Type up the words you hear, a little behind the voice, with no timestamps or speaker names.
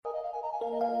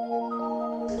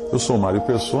Eu sou Mário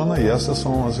Persona e essas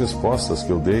são as respostas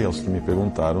que eu dei aos que me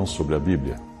perguntaram sobre a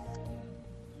Bíblia.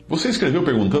 Você escreveu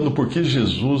perguntando por que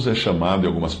Jesus é chamado em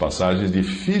algumas passagens de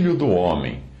Filho do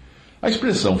Homem. A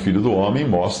expressão Filho do Homem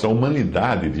mostra a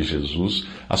humanidade de Jesus,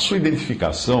 a sua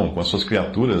identificação com as suas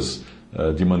criaturas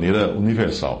de maneira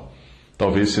universal.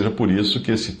 Talvez seja por isso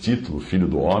que esse título, Filho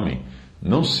do Homem,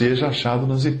 não seja achado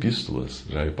nas epístolas.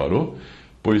 Já reparou?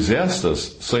 Pois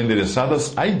estas são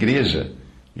endereçadas à igreja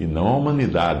e não à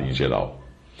humanidade em geral.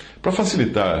 Para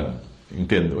facilitar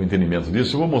o entendimento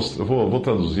disso, eu vou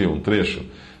traduzir um trecho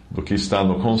do que está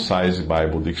no Concise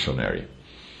Bible Dictionary.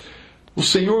 O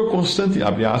Senhor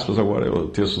abre aspas agora, é o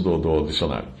texto do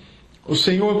dicionário. O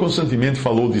Senhor constantemente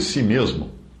falou de si mesmo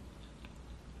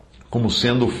como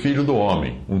sendo o Filho do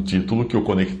Homem, um título que o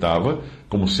conectava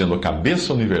como sendo a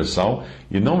cabeça universal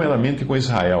e não meramente com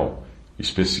Israel,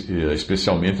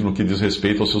 especialmente no que diz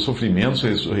respeito aos seus sofrimentos,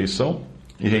 ressurreição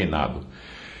e reinado.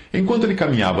 Enquanto ele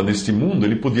caminhava neste mundo,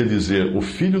 ele podia dizer o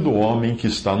Filho do Homem que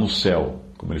está no céu,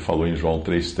 como ele falou em João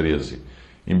 3,13.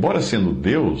 Embora sendo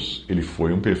Deus, ele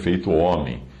foi um perfeito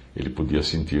homem. Ele podia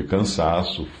sentir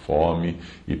cansaço, fome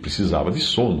e precisava de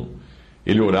sono.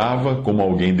 Ele orava como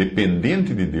alguém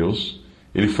dependente de Deus,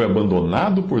 ele foi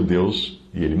abandonado por Deus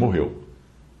e ele morreu.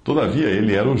 Todavia,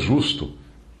 ele era o justo,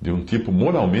 de um tipo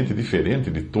moralmente diferente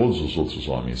de todos os outros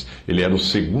homens. Ele era o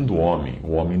segundo homem,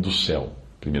 o homem do céu.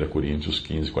 1 Coríntios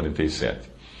 15, 47.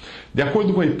 De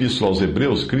acordo com a Epístola aos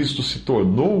Hebreus, Cristo se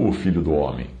tornou o Filho do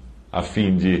Homem, a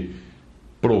fim de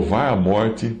provar a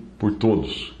morte por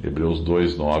todos. Hebreus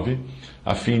 2, 9.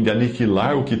 A fim de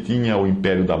aniquilar o que tinha o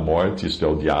império da morte, isto é,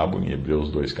 o diabo, em Hebreus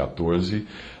 2, 14.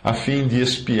 A fim de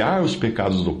expiar os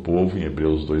pecados do povo, em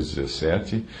Hebreus 2,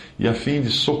 17. E a fim de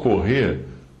socorrer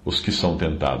os que são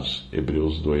tentados,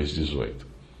 Hebreus 2, 18.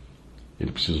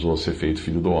 Ele precisou ser feito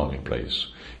Filho do Homem para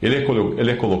isso. Ele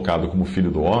é colocado como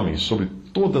Filho do Homem sobre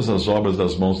todas as obras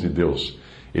das mãos de Deus.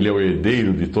 Ele é o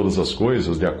herdeiro de todas as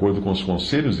coisas, de acordo com os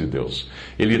conselhos de Deus.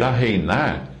 Ele irá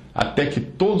reinar até que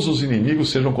todos os inimigos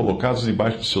sejam colocados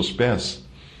debaixo de seus pés.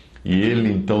 E ele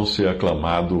então será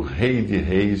aclamado Rei de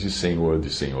Reis e Senhor de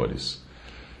Senhores.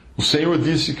 O Senhor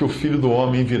disse que o Filho do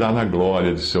Homem virá na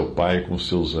glória de seu Pai com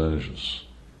seus anjos.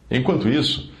 Enquanto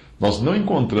isso, nós não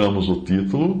encontramos o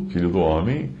título Filho do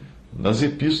Homem nas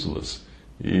epístolas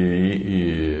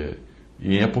e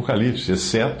em Apocalipse,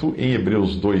 exceto em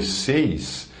Hebreus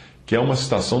 2,6, que é uma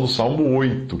citação do Salmo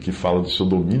 8, que fala do seu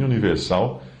domínio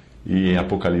universal, e em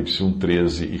Apocalipse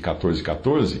 1,13 e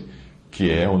 14,14, que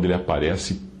é onde ele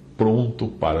aparece pronto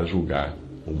para julgar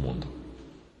o mundo.